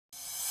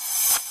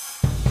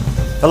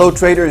Hello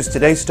traders,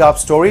 today's top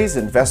stories.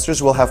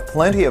 Investors will have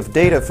plenty of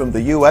data from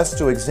the U.S.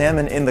 to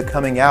examine in the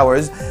coming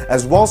hours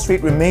as Wall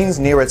Street remains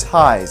near its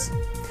highs.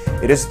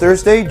 It is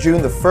Thursday, June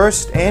the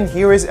 1st, and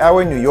here is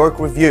our New York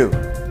review.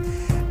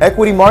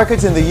 Equity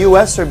markets in the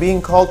U.S. are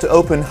being called to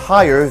open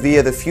higher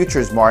via the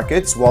futures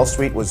markets. Wall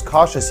Street was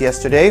cautious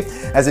yesterday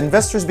as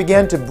investors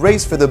began to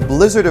brace for the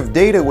blizzard of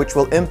data which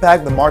will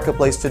impact the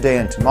marketplace today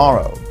and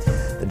tomorrow.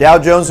 The Dow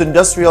Jones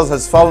Industrials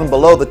has fallen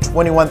below the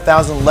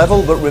 21,000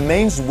 level but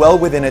remains well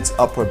within its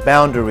upper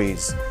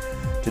boundaries.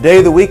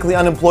 Today, the weekly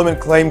unemployment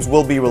claims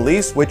will be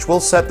released, which will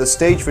set the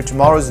stage for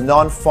tomorrow's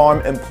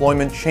non-farm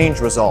employment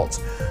change results.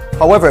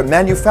 However,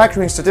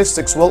 manufacturing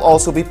statistics will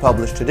also be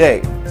published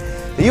today.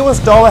 The U.S.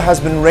 dollar has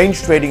been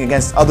range trading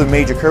against other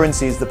major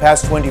currencies the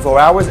past 24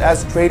 hours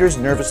as traders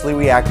nervously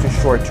react to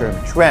short-term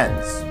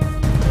trends.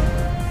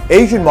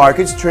 Asian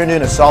markets turned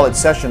in a solid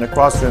session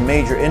across their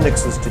major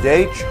indexes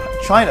today.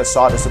 China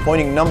saw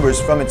disappointing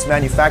numbers from its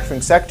manufacturing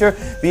sector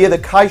via the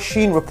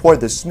Caixin report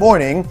this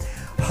morning.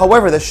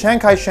 However, the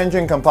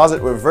Shanghai-Shenzhen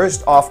composite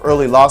reversed off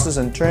early losses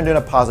and turned in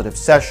a positive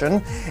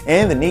session,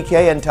 and the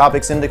Nikkei and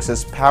Topix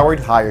indexes powered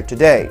higher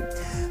today.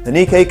 The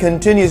Nikkei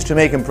continues to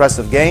make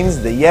impressive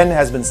gains. The yen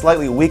has been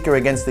slightly weaker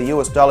against the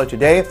U.S. dollar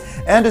today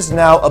and is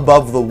now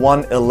above the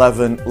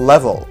 111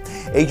 level.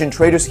 Asian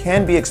traders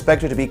can be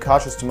expected to be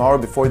cautious tomorrow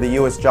before the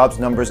U.S. jobs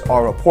numbers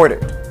are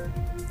reported.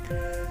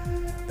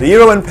 The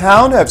euro and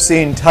pound have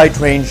seen tight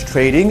range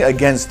trading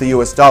against the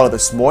U.S. dollar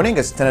this morning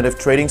as tentative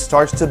trading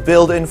starts to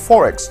build in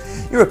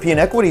forex. European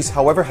equities,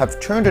 however, have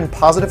turned in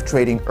positive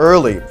trading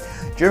early.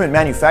 German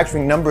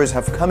manufacturing numbers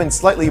have come in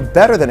slightly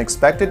better than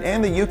expected,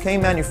 and the UK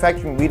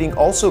manufacturing reading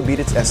also beat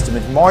its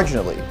estimate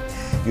marginally.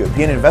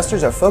 European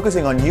investors are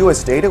focusing on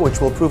US data, which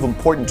will prove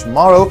important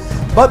tomorrow,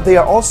 but they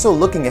are also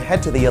looking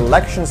ahead to the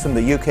elections from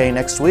the UK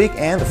next week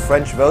and the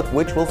French vote,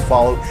 which will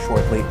follow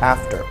shortly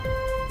after.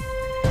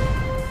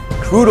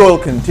 Crude oil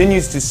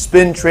continues to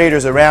spin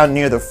traders around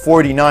near the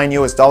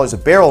 $49 a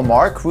barrel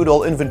mark. Crude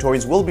oil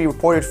inventories will be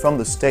reported from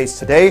the States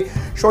today.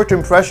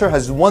 Short-term pressure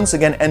has once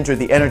again entered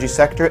the energy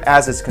sector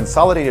as its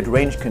consolidated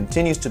range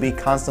continues to be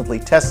constantly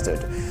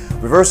tested.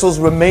 Reversals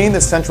remain the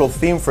central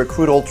theme for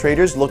crude oil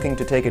traders looking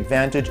to take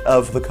advantage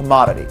of the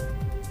commodity.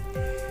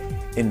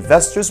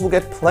 Investors will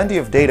get plenty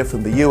of data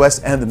from the U.S.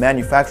 and the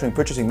Manufacturing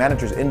Purchasing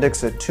Managers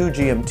Index at 2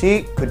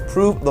 GMT could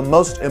prove the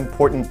most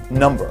important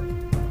number.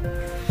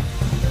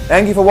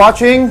 Thank you for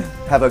watching.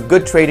 Have a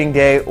good trading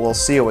day. We'll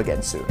see you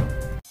again soon.